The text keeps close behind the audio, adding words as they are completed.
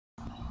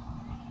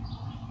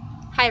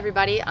Hi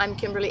everybody, I'm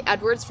Kimberly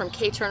Edwards from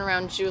K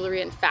Turnaround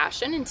Jewelry and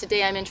Fashion, and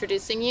today I'm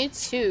introducing you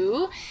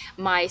to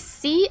my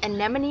Sea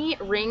Anemone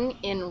ring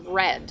in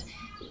red.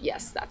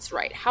 Yes, that's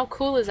right. How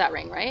cool is that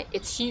ring, right?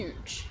 It's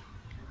huge.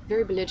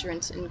 Very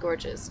belligerent and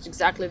gorgeous. It's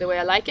exactly the way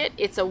I like it.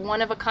 It's a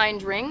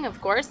one-of-a-kind ring,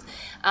 of course.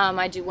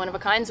 I do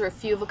one-of-a-kinds or a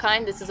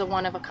few-of-a-kind. This is a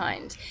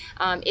one-of-a-kind.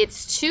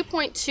 It's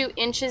 2.2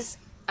 inches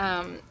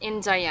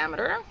in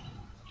diameter.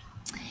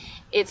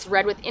 It's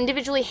red with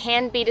individually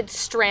hand-beaded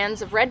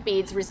strands of red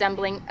beads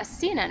resembling a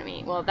sea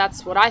anemone. Well,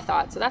 that's what I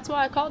thought, so that's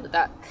why I called it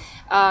that.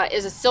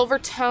 Is a silver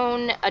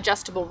tone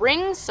adjustable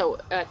ring, so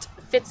it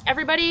fits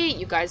everybody.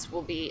 You guys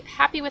will be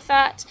happy with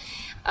that.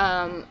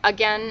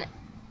 Again,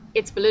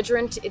 it's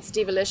belligerent, it's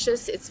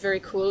divalicious, it's very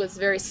cool, it's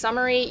very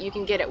summery. You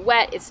can get it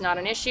wet, it's not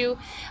an issue.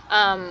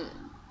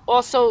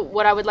 Also,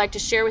 what I would like to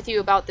share with you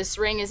about this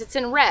ring is it's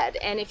in red,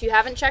 and if you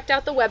haven't checked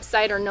out the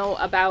website or know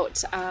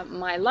about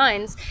my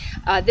lines,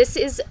 this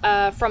is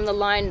from the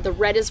line, the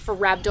red is for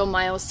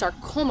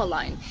rhabdomyosarcoma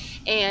line.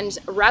 And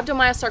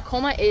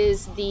rhabdomyosarcoma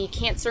is the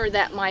cancer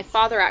that my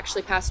father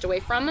actually passed away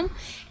from,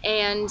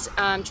 and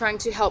I'm trying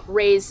to help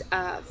raise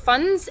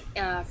funds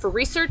for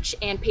research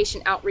and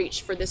patient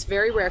outreach for this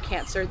very rare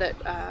cancer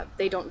that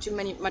they don't do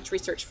much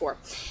research for.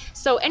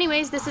 So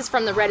anyways, this is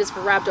from the red is for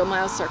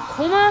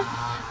rhabdomyosarcoma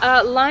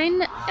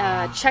line.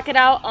 Check it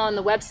out on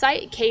the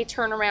website,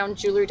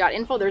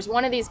 kturnaroundjewelry.info. There's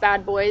one of these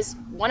bad boys.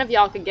 One of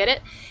y'all could get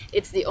it.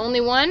 It's the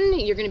only one.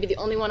 You're going to be the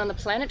only one on the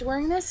planet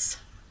wearing this.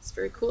 It's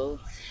very cool.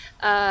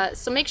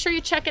 So make sure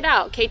you check it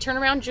out,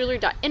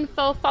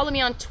 kturnaroundjewelry.info. Follow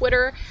me on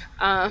Twitter,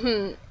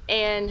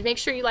 and make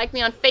sure you like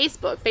me on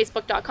Facebook,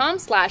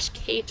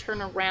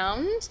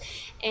 facebook.com/kturnaround.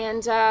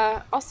 And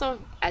also,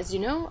 as you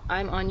know,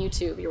 I'm on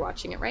YouTube. You're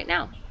watching it right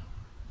now.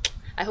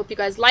 I hope you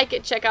guys like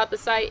it. Check out the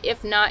site.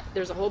 If not,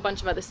 there's a whole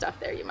bunch of other stuff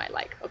there you might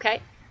like,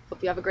 okay?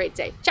 Hope you have a great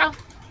day. Ciao!